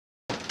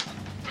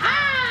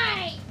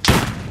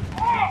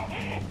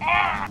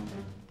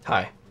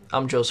Hi,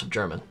 I'm Joseph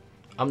Jerman.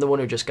 I'm the one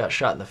who just got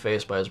shot in the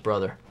face by his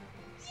brother.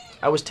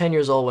 I was 10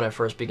 years old when I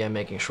first began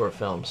making short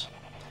films.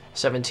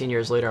 17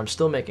 years later, I'm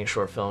still making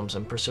short films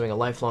and pursuing a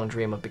lifelong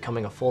dream of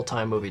becoming a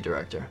full-time movie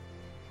director.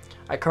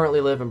 I currently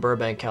live in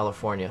Burbank,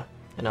 California,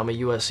 and I'm a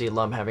USC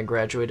alum, having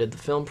graduated the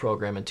film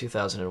program in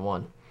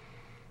 2001.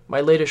 My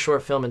latest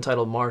short film,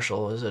 entitled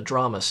Marshall, is a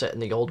drama set in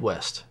the Old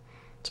West.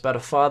 It's about a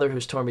father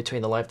who's torn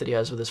between the life that he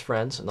has with his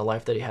friends and the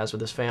life that he has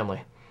with his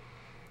family.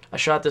 I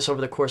shot this over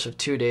the course of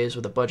 2 days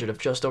with a budget of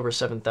just over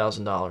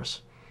 $7,000,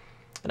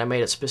 and I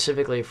made it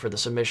specifically for the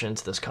submission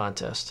to this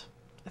contest.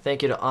 I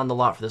thank you to On the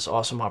Lot for this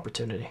awesome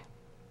opportunity.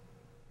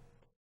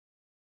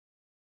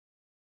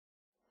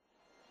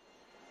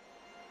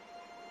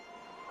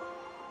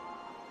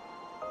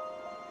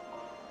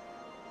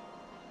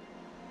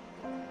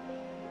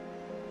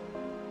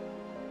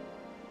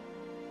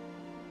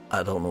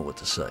 I don't know what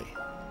to say.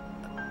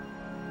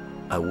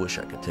 I wish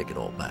I could take it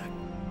all back.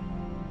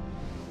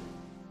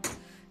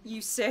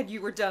 You said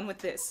you were done with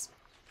this.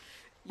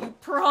 You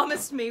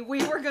promised me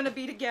we were gonna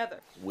be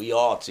together. We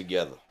are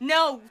together.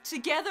 No,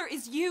 together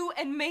is you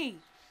and me.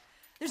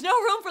 There's no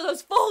room for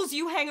those fools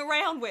you hang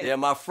around with. They're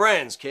my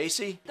friends,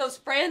 Casey. Those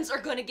friends are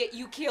gonna get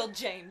you killed,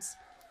 James.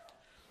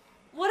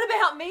 What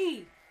about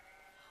me?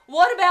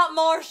 What about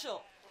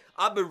Marshall?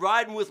 I've been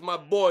riding with my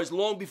boys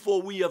long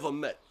before we ever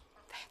met.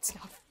 That's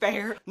not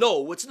fair. No,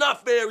 what's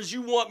not fair is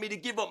you want me to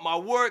give up my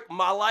work,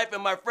 my life,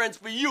 and my friends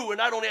for you,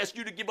 and I don't ask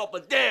you to give up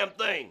a damn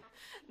thing.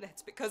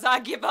 That's because I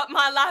give up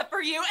my life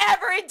for you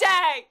every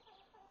day.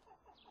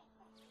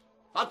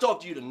 I'll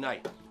talk to you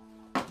tonight.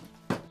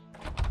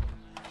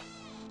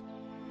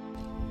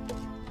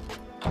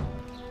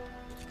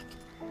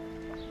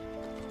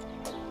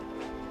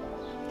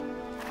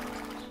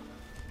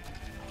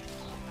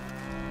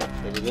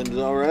 Everything's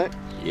all right?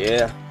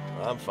 Yeah,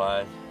 I'm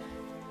fine.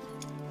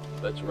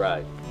 Let's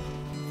ride.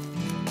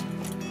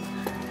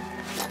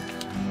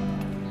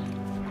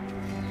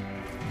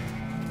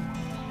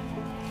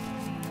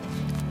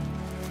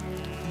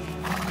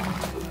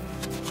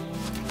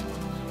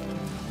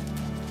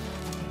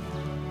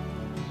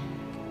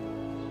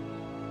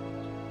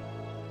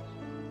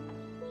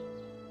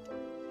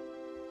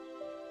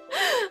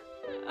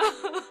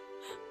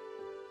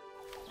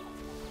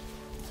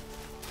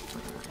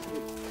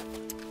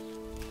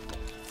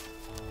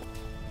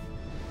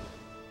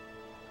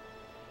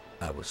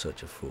 I was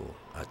such a fool.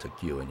 I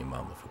took you and your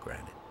mama for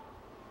granted.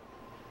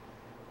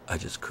 I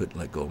just couldn't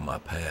let go of my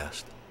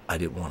past. I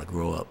didn't want to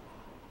grow up.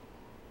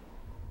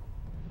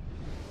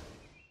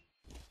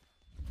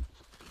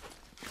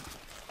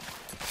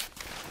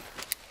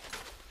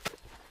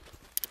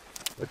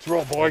 Let's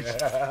roll, boys.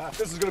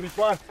 This is gonna be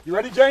fun. You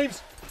ready,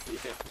 James?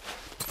 Yeah.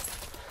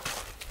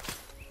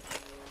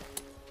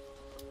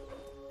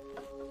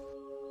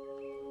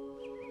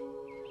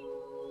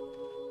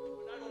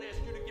 I don't ask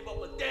you to give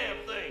up a damn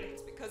thing.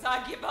 It's because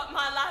I give up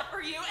my life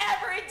for you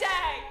every day.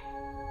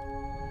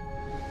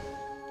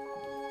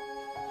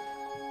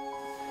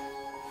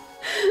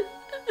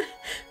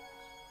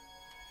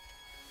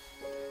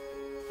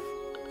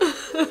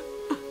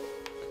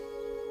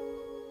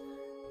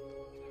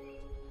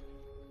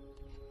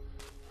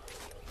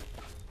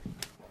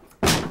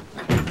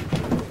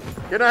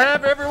 Can I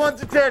have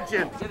everyone's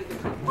attention?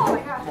 Oh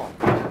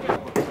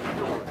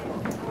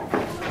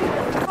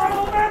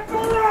my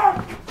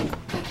God.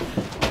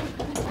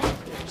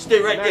 Stay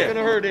right Not there.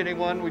 gonna hurt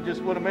anyone. We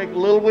just want to make a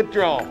little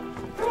withdrawal. Come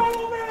on,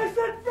 old man, I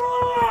said fill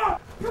it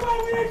up! Come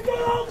on, we ain't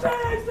done all day,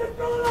 I said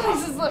fill it up!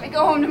 Please just let me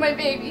go home to my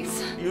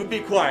babies. You be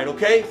quiet,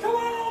 okay? Come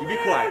on, old You be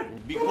man!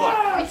 quiet. Be Come quiet.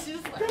 on! Please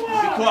just let Come me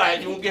on! Be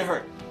quiet. You won't get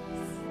hurt.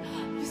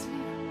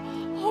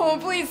 Oh,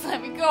 please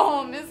let me go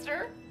home,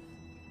 mister.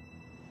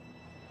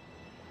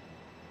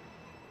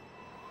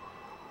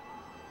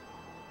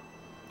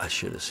 I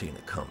should have seen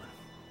it coming.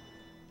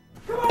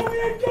 Come on, we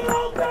ain't done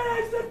all day,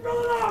 I said fill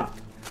it up!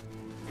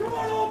 Come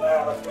on, old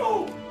man, let's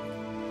go!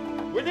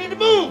 We need to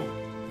move.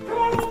 Come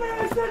on, old man,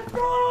 I said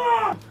fill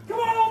it up! Come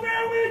on, old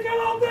man, we ain't done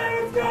all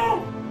day, let's go!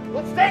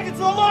 What's taking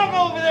so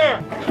long over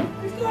there?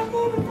 He's not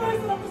moving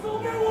fast enough, this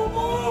old man won't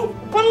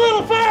move! Put a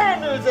little fire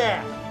under his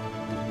ass.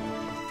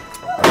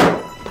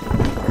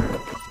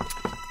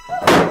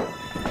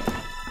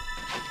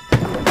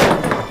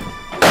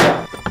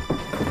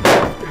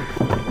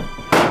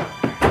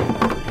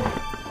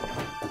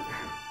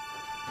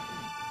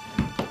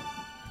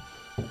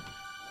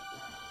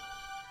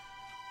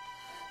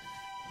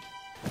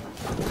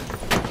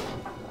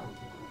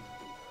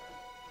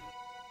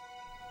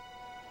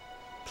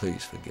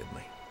 Please forgive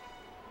me.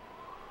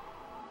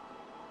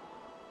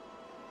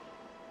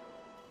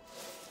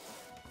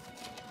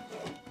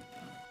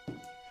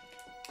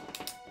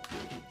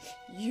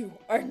 You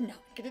are not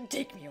gonna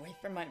take me away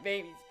from my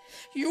babies.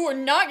 You are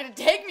not gonna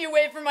take me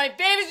away from my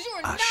babies. You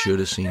are I not should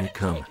have seen it gonna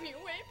coming. take me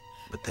away.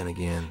 But then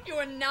again, You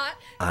are not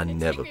I gonna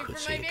never take me could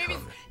from see my it babies.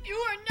 coming. You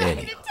are not gonna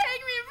Anyhow.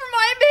 take me from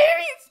my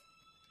babies.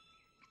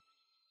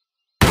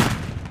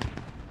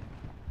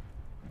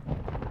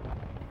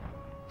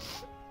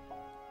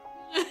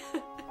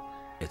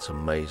 it's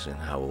amazing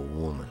how a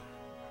woman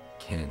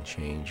can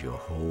change your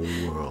whole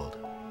world.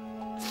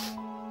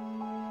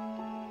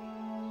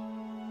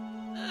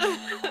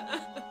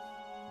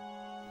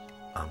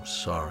 I'm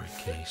sorry,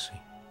 Casey.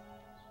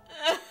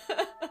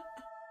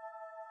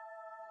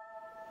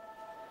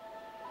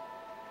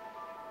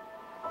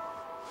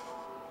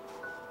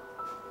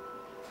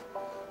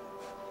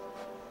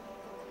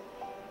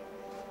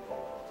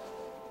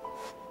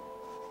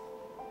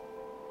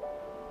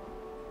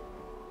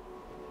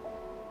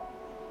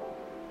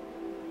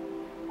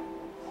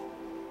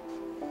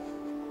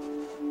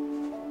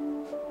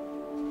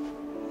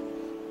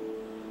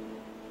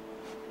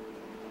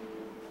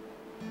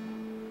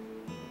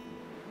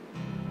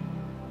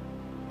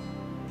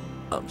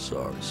 I'm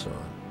sorry,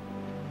 son.